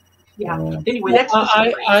 Anyway, that's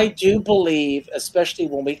I do believe, especially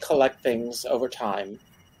when we collect things over time,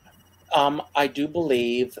 I do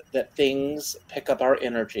believe that things pick up our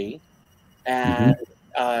energy and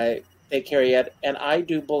they carry it. And I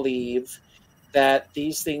do believe that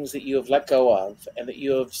these things that you have let go of and that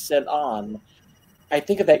you have sent on, I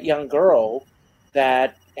think of that young girl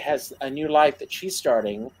that has a new life that she's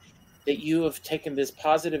starting, that you have taken this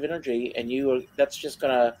positive energy and that's just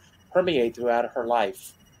going to permeate throughout her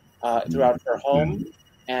life, throughout her home.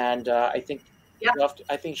 And I think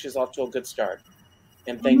she's off to a good start.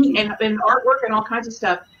 And thank you. And artwork and all kinds of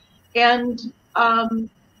stuff. And I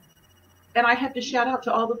have to shout out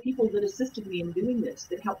to all the people that assisted me in doing this,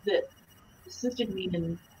 that assisted me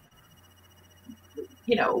in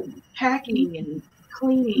packing and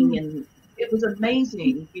cleaning, and it was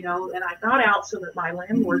amazing, and I got out so that my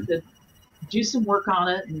landlord could do some work on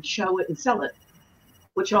it and show it and sell it,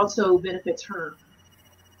 which also benefits her.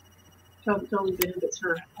 Totally benefits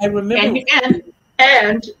her. I remember.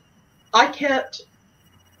 And I kept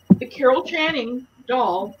the Carol Channing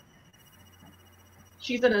doll.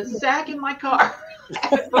 She's in a sack in my car.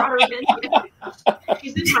 I brought her in.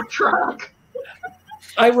 She's in my truck.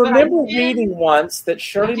 I remember reading once that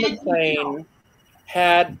Shirley MacLaine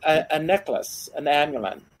had a necklace, an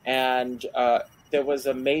amulet, and there was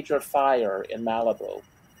a major fire in Malibu,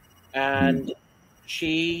 and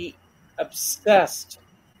she obsessed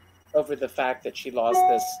over the fact that she lost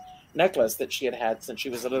this necklace that she had had since she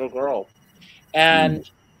was a little girl. And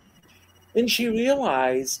then she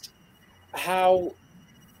realized how,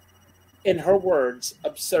 in her words,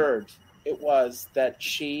 absurd it was that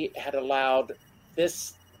she had allowed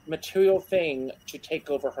this material thing to take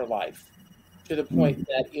over her life to the point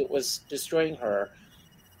that it was destroying her.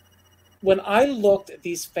 When I looked at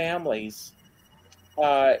these families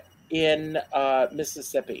in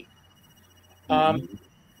Mississippi,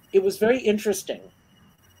 it was very interesting.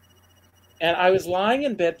 And I was lying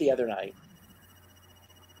in bed the other night.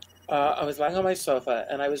 I was lying on my sofa,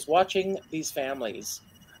 and I was watching these families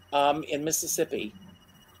in Mississippi.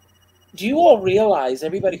 Do you all realize,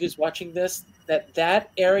 everybody who's watching this,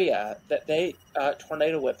 that area that they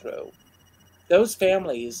tornado went through, those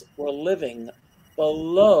families were living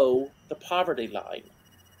below the poverty line.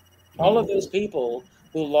 All of those people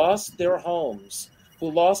who lost their homes,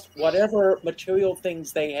 who lost whatever material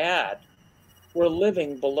things they had, were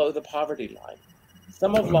living below the poverty line.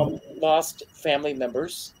 Some of them lost family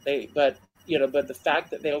members. But the fact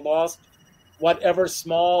that they lost whatever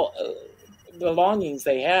small belongings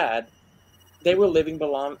they had, they were living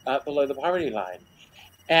below the poverty line.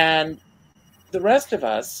 And the rest of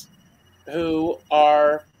us who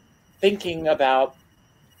are thinking about,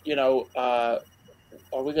 are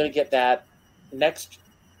we going to get that next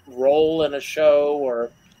role in a show,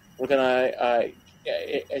 or we're going to,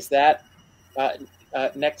 is that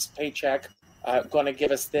next paycheck going to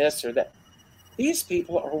give us this or that? These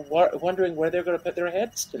people are wondering where they're going to put their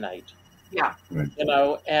heads tonight. Yeah. And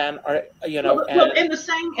are, and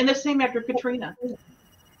the same after Katrina.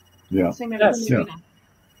 Yeah. Same after Katrina.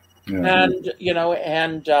 Yeah. And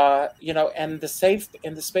and the safe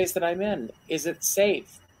in the space that I'm in, is it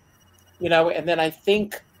safe? And then I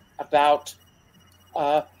think about,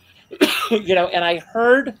 and I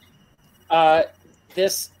heard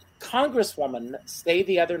this congresswoman say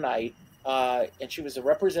the other night, and she was a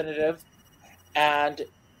representative, and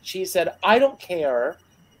she said, I don't care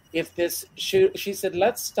if this she said,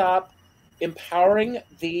 let's stop empowering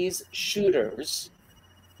these shooters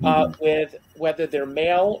with whether they're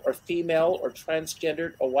male or female or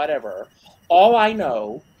transgendered or whatever. All I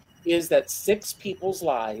know is that 6 people's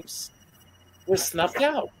lives were snuffed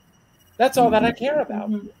out. That's all that I care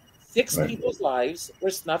about. 6 people's lives were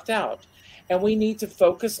snuffed out. And we need to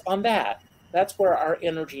focus on that. That's where our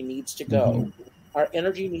energy needs to go. Our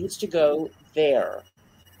energy needs to go there.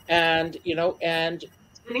 And, and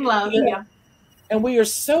love, yeah. And we are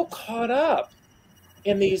so caught up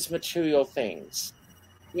in these material things,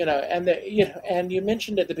 and and you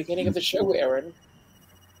mentioned at the beginning of the show, Aaron,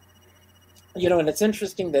 and it's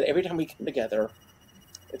interesting that every time we come together,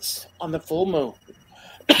 it's on the full moon.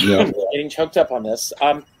 Yeah. I'm getting choked up on this.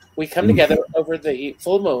 We come together over the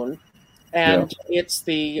full moon, and it's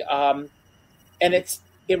the and it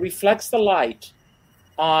reflects the light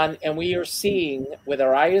on, and we are seeing with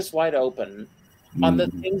our eyes wide open on the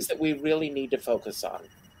things that we really need to focus on.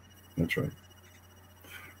 That's right.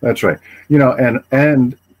 That's right.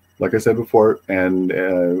 And like I said before, and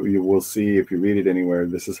you will see if you read it anywhere,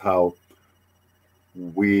 this is how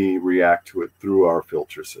we react to it through our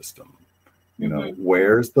filter system.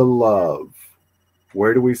 Where's the love?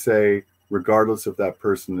 Where do we say, regardless if that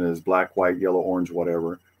person is black, white, yellow, orange,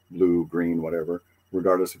 whatever, blue, green, whatever,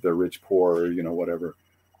 regardless if they're rich, poor, whatever,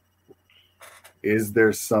 is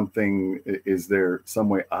there some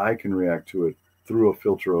way I can react to it through a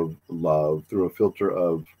filter of love, through a filter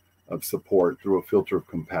of support, through a filter of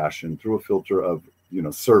compassion, through a filter of,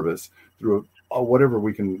 service, through whatever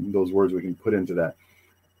those words we can put into that,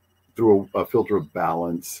 through a filter of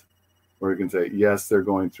balance, where we can say, yes, they're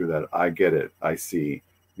going through that. I get it. I see.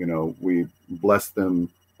 We bless them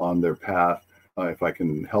on their path. If I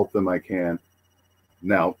can help them, I can.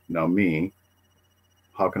 Now me,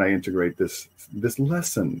 how can I integrate this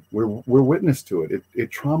lesson? We're witness to it.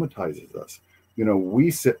 It traumatizes us.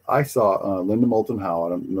 I saw Linda Moulton Howe. I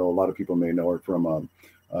don't know, a lot of people may know her from,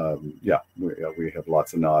 we have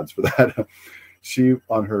lots of nods for that. She,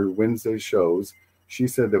 on her Wednesday shows, she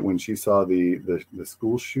said that when she saw the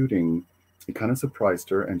school shooting, it kind of surprised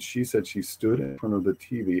her. And she said she stood in front of the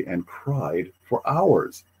TV and cried for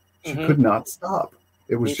hours. She could not stop.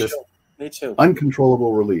 It was Me too.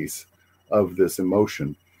 Uncontrollable release of this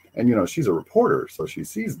emotion. And, you know, she's a reporter, so she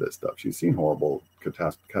sees this stuff. She's seen horrible,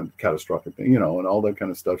 catastrophic things, you know, and all that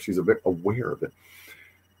kind of stuff. She's a bit aware of it.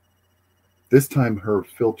 This time her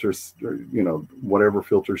filters, you know, whatever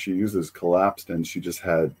filter she uses collapsed, and she just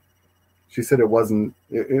had, she said it wasn't,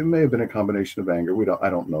 it may have been a combination of anger. I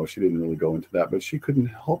don't know. She didn't really go into that, but she couldn't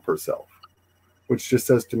help herself, which just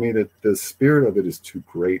says to me that the spirit of it is too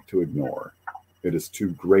great to ignore. It is too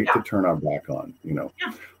great to turn our back on, you know.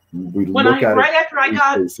 Yeah. We look at it. Right after I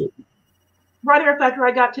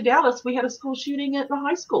got to Dallas, we had a school shooting at the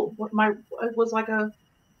high school. It was like a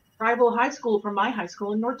rival high school from my high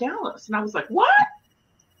school in North Dallas. And I was like, what?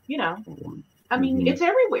 You know, I mean, it's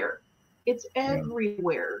everywhere. It's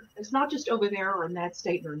everywhere. It's not just over there or in that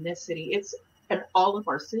state or in this city. It's in all of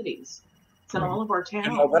our cities. It's in all of our towns.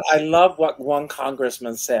 You know, but I love what one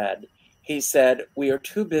congressman said. He said, we are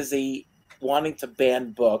too busy wanting to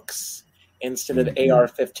ban books instead of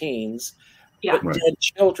AR-15s, but dead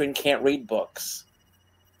children can't read books.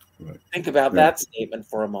 Think about that statement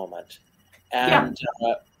for a moment. And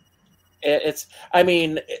it's, I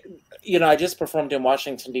mean, you know, I just performed in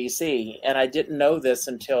Washington, D.C., and I didn't know this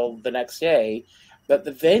until the next day, but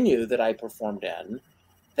the venue that I performed in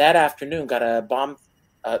that afternoon got a bomb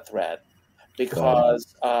threat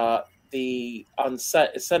because on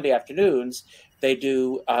Sunday afternoons, they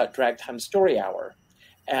do Drag Time Story Hour.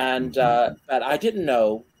 And but I didn't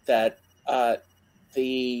know that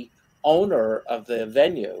the owner of the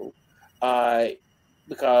venue,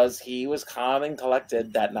 because he was calm and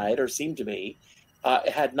collected that night, or seemed to be,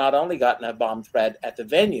 had not only gotten a bomb threat at the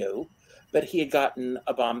venue, but he had gotten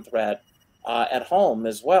a bomb threat at home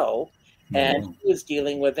as well. And he was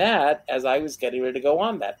dealing with that as I was getting ready to go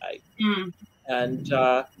on that night. And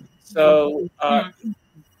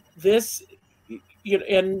this, you know,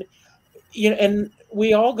 and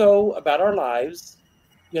we all go about our lives,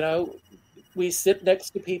 you know, we sit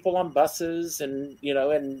next to people on buses and, you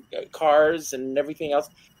know, and cars and everything else,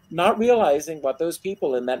 not realizing what those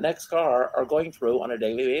people in that next car are going through on a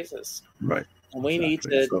daily basis. Right. And we need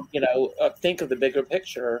to, you know, think of the bigger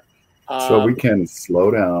picture. So we can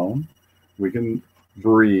slow down, we can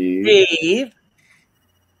breathe,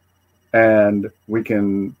 and we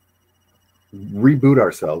can reboot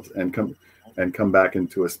ourselves and come back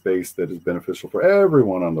into a space that is beneficial for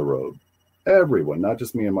everyone on the road. Everyone, not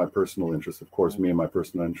just me and my personal interest. Of course, me and my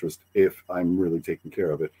personal interest, if I'm really taking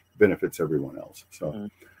care of it, benefits everyone else. So do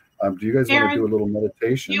you guys want to do a little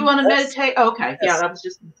meditation? You want to meditate? Okay. Yes. Yeah, I was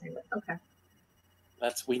just going to say that. Okay.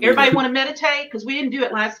 Everybody want to meditate? Because we didn't do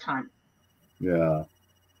it last time. Yeah.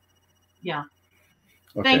 Yeah.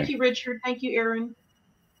 Okay. Thank you, Richard. Thank you, Aaron.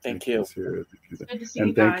 Thank you. Good to see and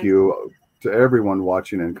you thank guys. you to everyone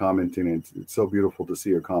watching and commenting. It's so beautiful to see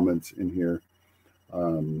your comments in here.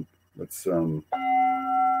 Let's I'll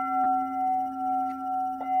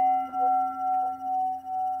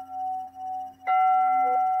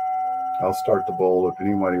start the bowl if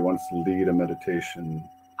anybody wants to lead a meditation.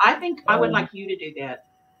 I think I would like you to do that.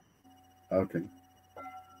 Okay.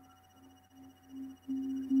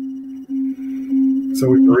 So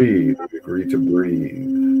we breathe. We agree to breathe.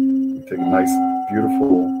 We take a nice,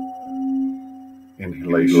 beautiful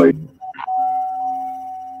inhalation.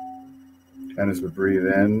 And as we breathe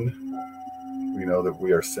in, we know that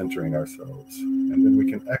we are centering ourselves. And then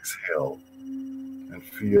we can exhale and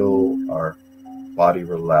feel our body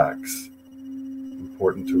relax.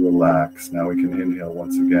 Important to relax. Now we can inhale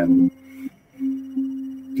once again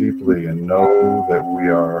deeply and know that we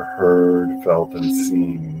are heard, felt, and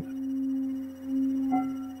seen.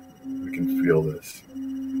 We can feel this.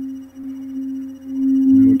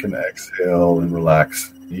 And we can exhale and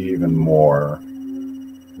relax even more.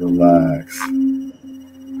 Relax.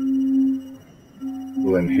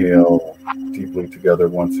 We'll inhale deeply together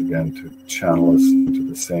once again to channel us into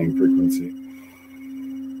the same frequency.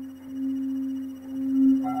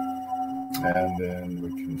 And then we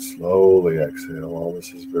can slowly exhale. All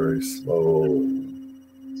this is very slow.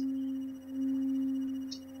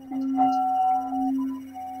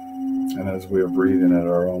 And as we are breathing at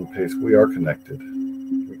our own pace, we are connected.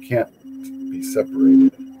 We can't be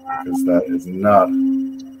separated because that is not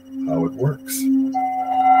how it works.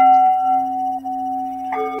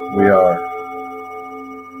 We are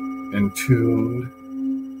in tune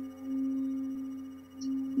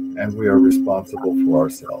and we are responsible for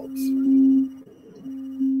ourselves.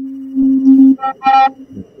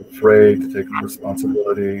 afraid to take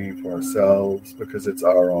responsibility for ourselves because it's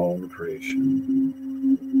our own creation.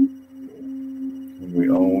 When we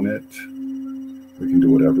own it, we can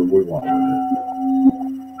do whatever we want with it.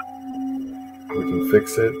 We can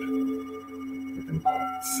fix it, we can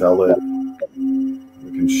sell it,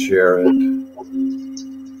 we can share it,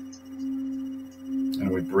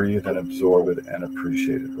 and we breathe and absorb it and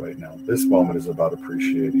appreciate it right now. This moment is about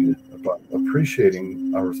appreciating it, about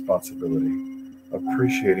appreciating our responsibility,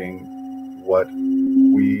 appreciating what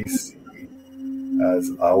we see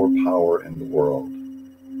as our power in the world,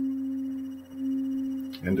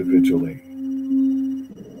 individually.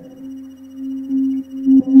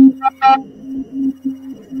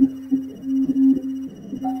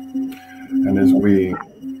 And as we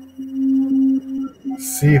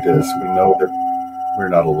see this, we know that we're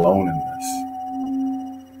not alone in this.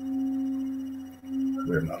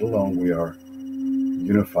 We're not alone. We are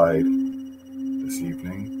unified this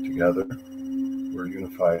evening together. We're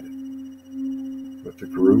unified with the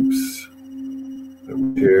groups that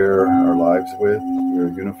we share our lives with. We're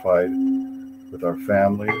unified with our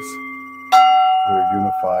families. We're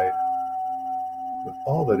unified with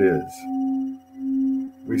all that is.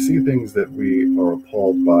 We see things that we are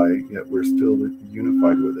appalled by, yet we're still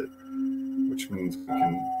unified with it, which means we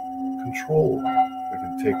can control, we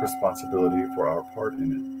can take responsibility for our part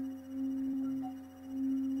in it.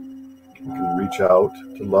 We can reach out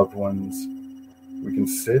to loved ones. We can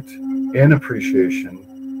sit in appreciation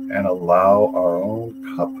and allow our own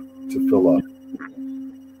cup to fill up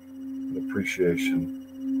with appreciation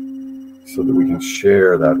so that we can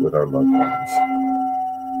share that with our loved ones.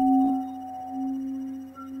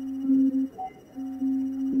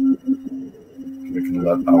 We can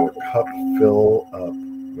let our cup fill up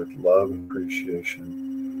with love and appreciation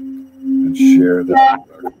and share that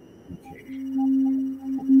with our community.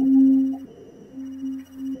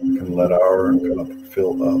 We can let our cup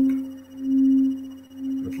fill up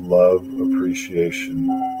with love, appreciation,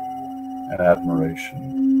 and admiration,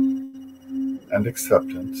 and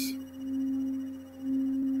acceptance,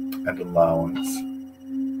 and allowance.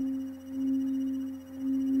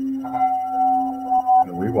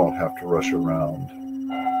 And we won't have to rush around.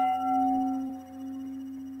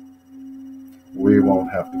 We won't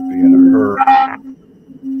have to be in a hurry.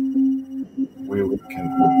 We can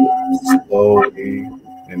slowly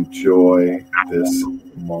enjoy this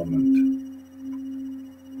moment.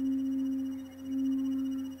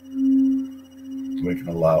 We can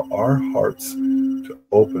allow our hearts to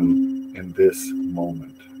open in this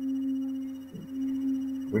moment.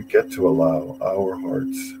 We get to allow our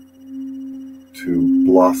hearts to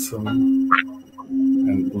blossom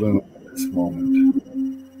and bloom in this moment.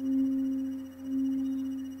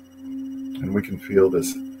 And we can feel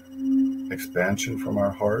this expansion from our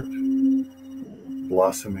heart,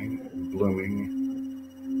 blossoming and blooming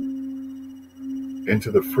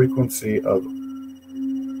into the frequency of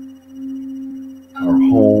our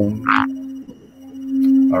home,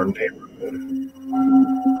 our neighborhood,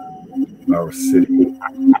 our city,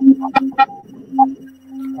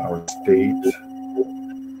 our state,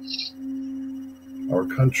 our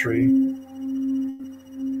country,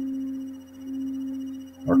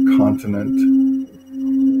 our continent,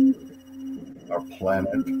 our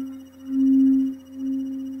planet,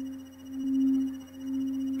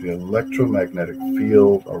 the electromagnetic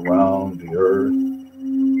field around the earth.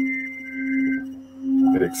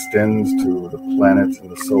 It extends to the planets in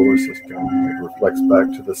the solar system. It reflects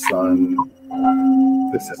back to the sun.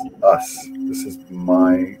 This is us. This is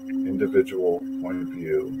my individual point of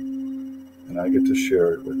view. And I get to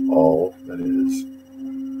share it with all that is.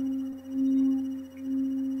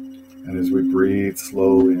 And as we breathe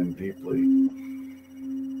slowly and deeply,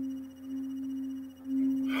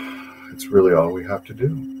 it's really all we have to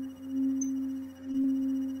do.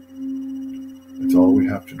 It's all we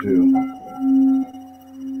have to do.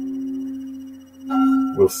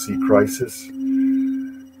 We'll see crisis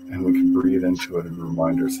and we can breathe into it and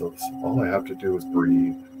remind ourselves, all I have to do is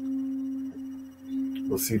breathe.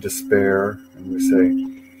 We'll see despair and we say,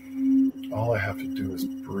 all I have to do is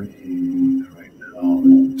breathe right now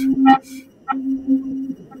into this.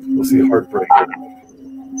 We'll see heartbreak.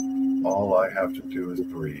 All I have to do is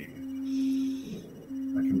breathe.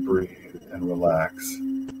 I can breathe and relax.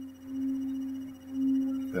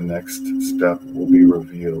 The next step will be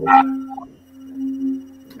revealed.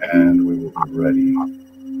 And we will be ready.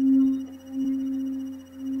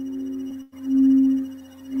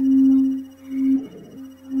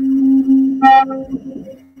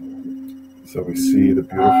 So we see the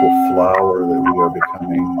beautiful flower that we are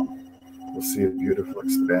becoming. We'll see a beautiful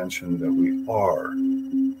expansion that we are.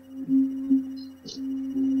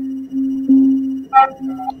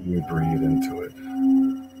 We breathe into it.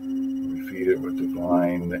 We feed it with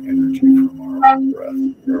divine energy from our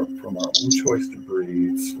breath, or from our own choice to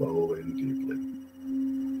breathe slowly and deeply.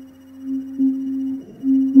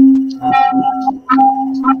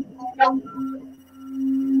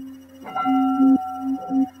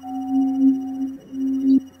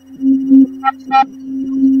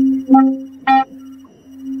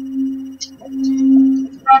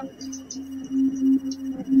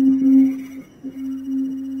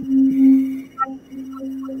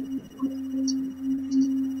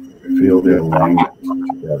 Feel the alignment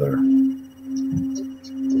together.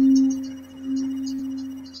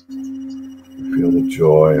 Feel the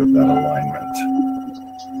joy of that alignment.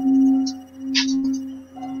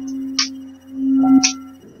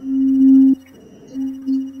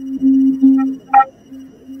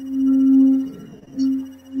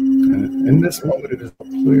 And in this moment, it is all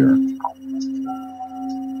clear.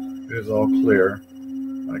 It is all clear.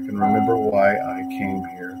 I can remember why I came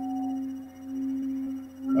here.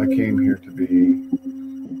 I came here to be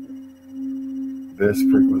this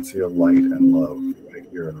frequency of light and love right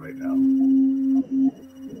here and right now.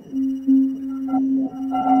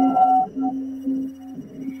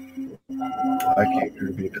 I came here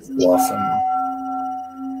to be this blossom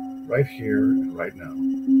right here and right now.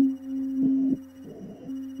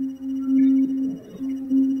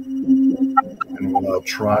 And while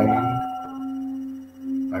trying,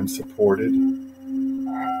 I'm supported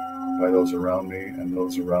by those around me, and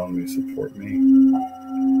those around me support me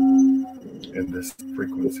in this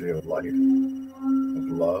frequency of light, of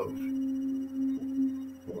love,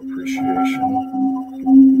 of appreciation,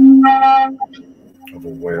 of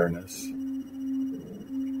awareness.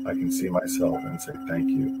 I can see myself and say thank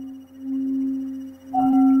you.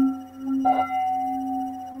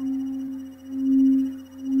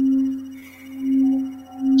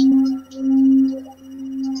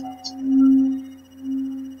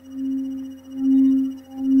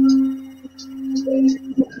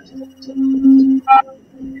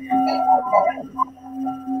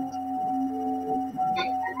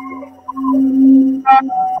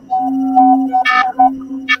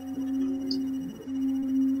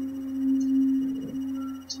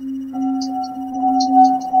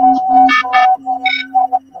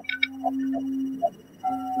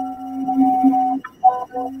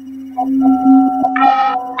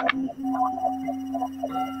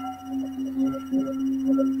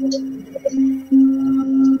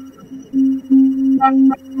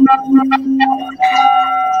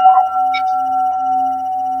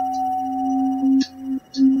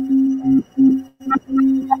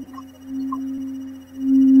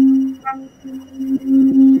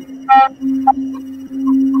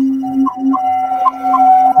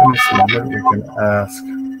 In this moment, we can ask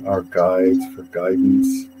our guides for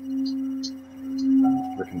guidance.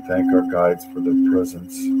 We can thank our guides for their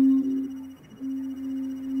presence.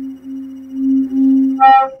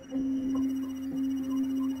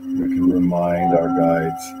 We can remind our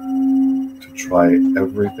guides to try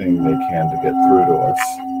everything they can to get through to us,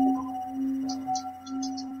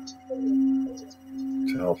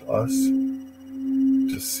 to help us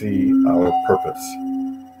to see our purpose,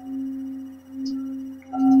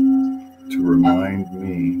 to remind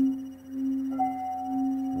me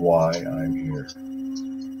why I'm here.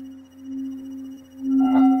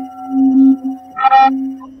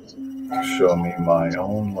 To show me my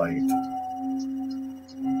own light.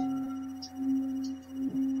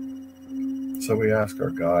 So we ask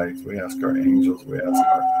our guides, we ask our angels, we ask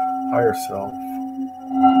our higher self,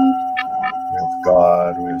 we ask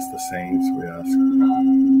God, we ask the saints, we ask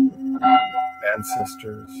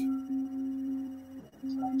ancestors,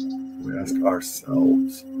 we ask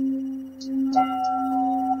ourselves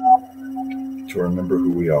to remember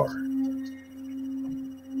who we are.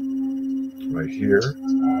 Right here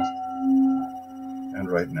and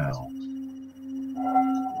right now.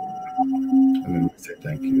 And then we say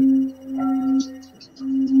thank you.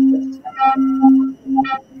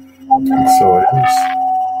 And so it is.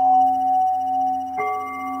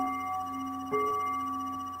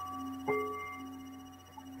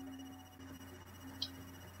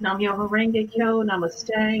 Nam Myoho Renge Kyo,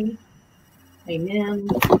 Namaste. Amen.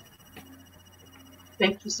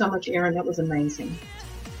 Thank you so much, Aaron. That was amazing.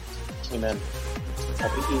 Amen.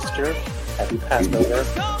 Happy Easter. Happy Passover.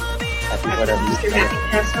 Happy whatever you Easter, say. happy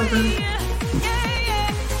Passover.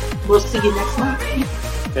 We'll see you next month.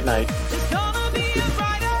 Good night.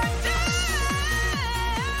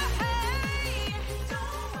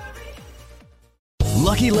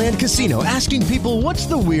 Lucky Land Casino, asking people, what's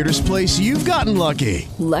the weirdest place you've gotten lucky?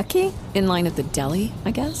 Lucky? In line at the deli,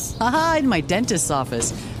 I guess? Aha, in my dentist's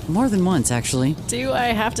office. More than once, actually. Do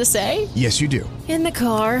I have to say? Yes, you do. In the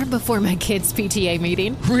car before my kids' PTA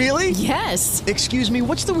meeting. Really? Yes. Excuse me,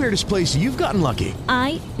 what's the weirdest place you've gotten lucky?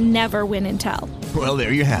 I never win and tell. Well,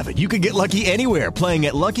 there you have it. You can get lucky anywhere, playing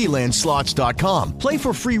at LuckyLandSlots.com. Play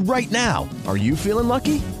for free right now. Are you feeling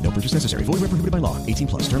lucky? No purchase necessary. Void where prohibited by law.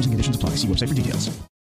 18+. Terms and conditions apply. See website for details.